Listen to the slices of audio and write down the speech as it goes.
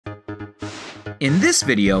In this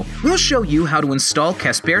video, we'll show you how to install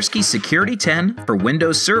Kaspersky Security 10 for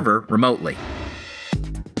Windows Server remotely.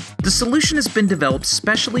 The solution has been developed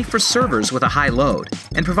specially for servers with a high load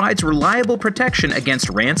and provides reliable protection against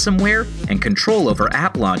ransomware and control over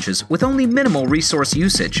app launches with only minimal resource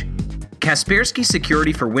usage. Kaspersky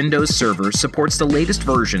Security for Windows Server supports the latest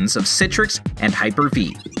versions of Citrix and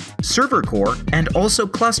Hyper-V, Server Core, and also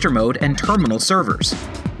Cluster Mode and Terminal servers.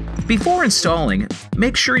 Before installing,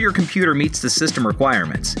 make sure your computer meets the system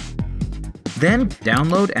requirements. Then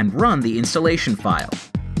download and run the installation file.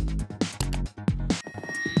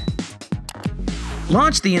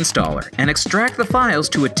 Launch the installer and extract the files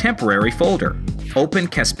to a temporary folder. Open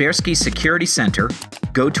Kaspersky Security Center,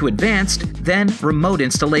 go to Advanced, then Remote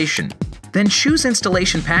Installation. Then choose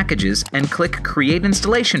Installation Packages and click Create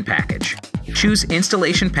Installation Package. Choose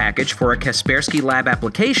Installation Package for a Kaspersky Lab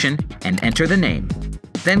application and enter the name.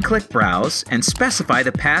 Then click Browse and specify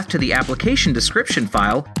the path to the application description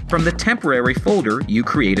file from the temporary folder you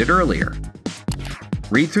created earlier.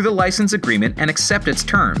 Read through the license agreement and accept its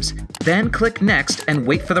terms. Then click Next and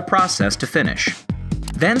wait for the process to finish.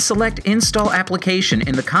 Then select Install Application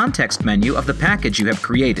in the context menu of the package you have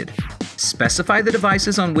created. Specify the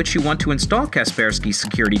devices on which you want to install Kaspersky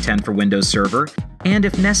Security 10 for Windows Server, and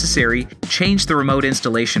if necessary, change the remote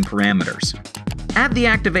installation parameters. Add the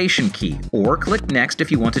activation key, or click Next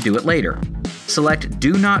if you want to do it later. Select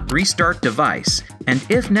Do Not Restart Device, and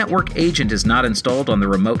if Network Agent is not installed on the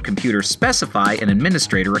remote computer, specify an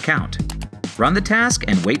administrator account. Run the task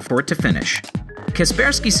and wait for it to finish.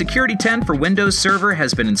 Kaspersky Security 10 for Windows Server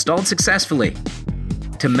has been installed successfully.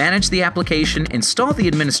 To manage the application, install the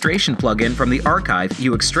administration plugin from the archive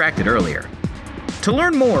you extracted earlier. To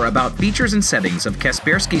learn more about features and settings of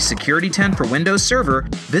Kaspersky Security 10 for Windows Server,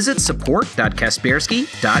 visit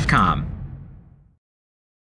support.kaspersky.com.